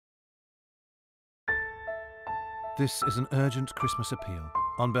This is an urgent Christmas appeal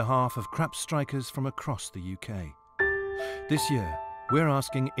on behalf of crap strikers from across the UK. This year, we're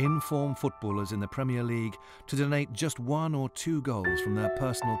asking in-form footballers in the Premier League to donate just 1 or 2 goals from their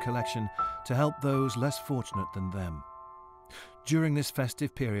personal collection to help those less fortunate than them. During this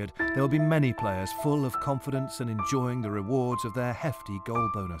festive period, there will be many players full of confidence and enjoying the rewards of their hefty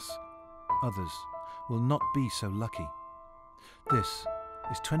goal bonus. Others will not be so lucky. This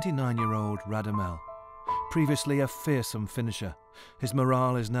is 29-year-old Radamel. Previously a fearsome finisher, his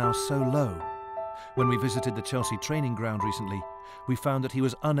morale is now so low. When we visited the Chelsea training ground recently, we found that he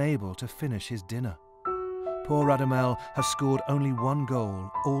was unable to finish his dinner. Poor Radamel has scored only 1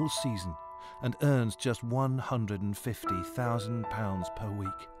 goal all season and earns just £150,000 per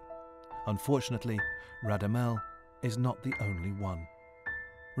week. Unfortunately, Radamel is not the only one.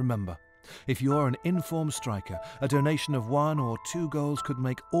 Remember, if you're an in-form striker, a donation of 1 or 2 goals could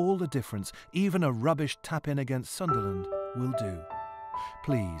make all the difference. Even a rubbish tap-in against Sunderland will do.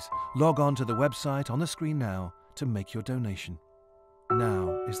 Please log on to the website on the screen now to make your donation. Now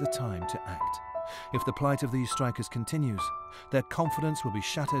is the time to act. If the plight of these strikers continues, their confidence will be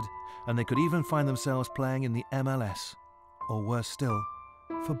shattered and they could even find themselves playing in the MLS, or worse still,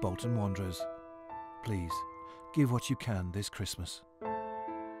 for Bolton Wanderers. Please, give what you can this Christmas.